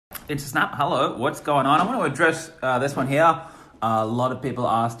It's Snap. Hello, what's going on? I want to address this one here. A lot of people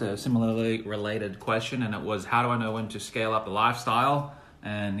asked a similarly related question, and it was, how do I know when to scale up the lifestyle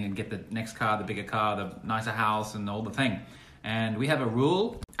and get the next car, the bigger car, the nicer house, and all the thing? And we have a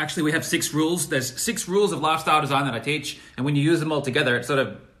rule. Actually, we have 6 rules. There's 6 rules of lifestyle design that I teach, and when you use them all together, it sort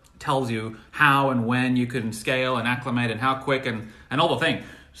of tells you how and when you can scale and acclimate and how quick and all the thing.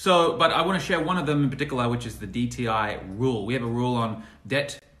 So, but I want to share one of them in particular, which is the DTI rule. We have a rule on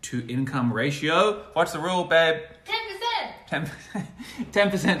debt to income ratio. What's the rule, babe? 10%.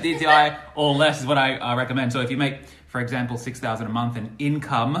 10% DTI or less is what I recommend. So if you make, for example, $6,000 a month in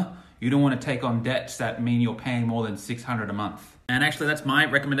income, you don't want to take on debts that mean you're paying more than $600 a month. And actually, that's my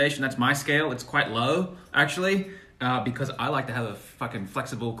recommendation. That's my scale. It's quite low, actually, because I like to have a fucking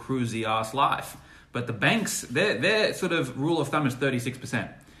flexible, cruisy ass life. But the banks, their sort of rule of thumb is 36%.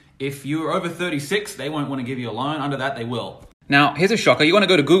 If you're over 36, they won't want to give you a loan. Under that, they will. Now, here's a shocker. You want to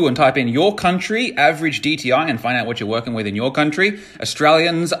go to Google and type in your country average DTI and find out what you're working with in your country.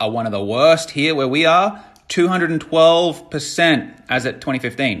 Australians are one of the worst here where we are, 212% as at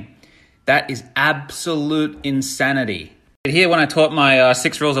 2015. That is absolute insanity. Here, when I taught my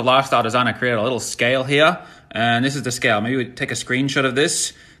 6 rules of lifestyle design, I created a little scale here. And this is the scale. Maybe we take a screenshot of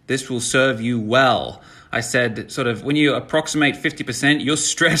this. This will serve you well. I said sort of when you approximate 50%, you're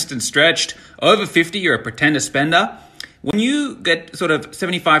stressed and stretched. Over 50, you're a pretender spender. When you get sort of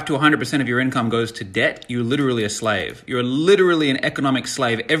 75 to 100% of your income goes to debt, you're literally a slave. You're literally an economic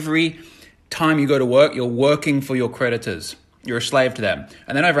slave. Every time you go to work, you're working for your creditors. You're a slave to them.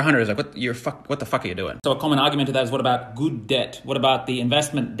 And then over 100 is like, what the fuck are you doing? So a common argument to that is, what about good debt? What about the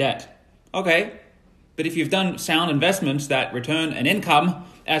investment debt? Okay, but if you've done sound investments that return an income,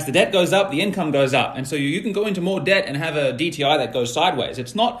 as the debt goes up, the income goes up. And so you can go into more debt and have a DTI that goes sideways.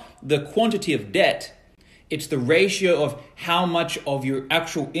 It's not the quantity of debt. It's the ratio of how much of your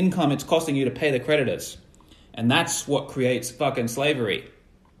actual income it's costing you to pay the creditors. And that's what creates fucking slavery.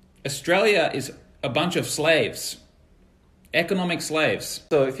 Australia is a bunch of slaves. Economic slaves.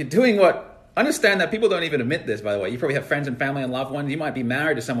 So if you're doing understand that people don't even admit this, by the way. You probably have friends and family and loved ones. You might be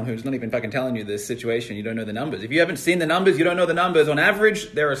married to someone who's not even fucking telling you this situation. You don't know the numbers. If you haven't seen the numbers, you don't know the numbers. On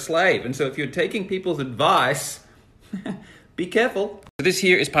average, they're a slave. And so if you're taking people's advice, be careful. So this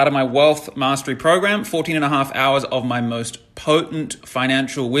here is part of my Wealth Mastery Program, 14 and a half hours of my most potent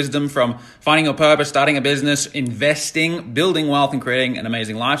financial wisdom, from finding your purpose, starting a business, investing, building wealth, and creating an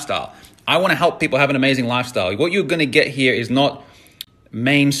amazing lifestyle. I want to help people have an amazing lifestyle. What you're going to get here is not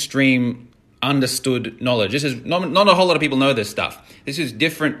mainstream understood knowledge. This is not a whole lot of people know this stuff. This is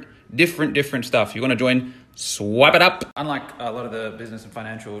different stuff. You want to join? Swipe it up. Unlike a lot of the business and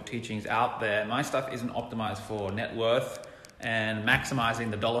financial teachings out there, my stuff isn't optimized for net worth and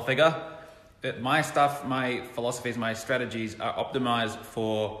maximizing the dollar figure. My stuff, my philosophies, my strategies are optimized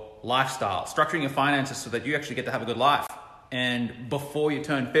for lifestyle, structuring your finances so that you actually get to have a good life, and before you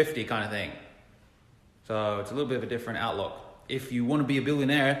turn 50 kind of thing. So it's a little bit of a different outlook. If you want to be a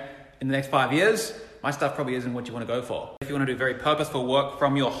billionaire in the next 5 years, my stuff probably isn't what you want to go for. If you want to do very purposeful work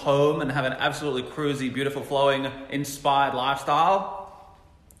from your home and have an absolutely cruisy, beautiful, flowing, inspired lifestyle,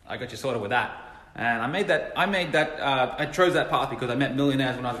 I got you sorted with that. And I chose that path because I met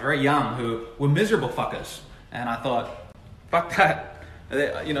millionaires when I was very young who were miserable fuckers. And I thought, fuck that.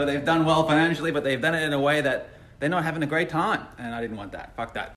 They've done well financially, but they've done it in a way that they're not having a great time. And I didn't want that. Fuck that.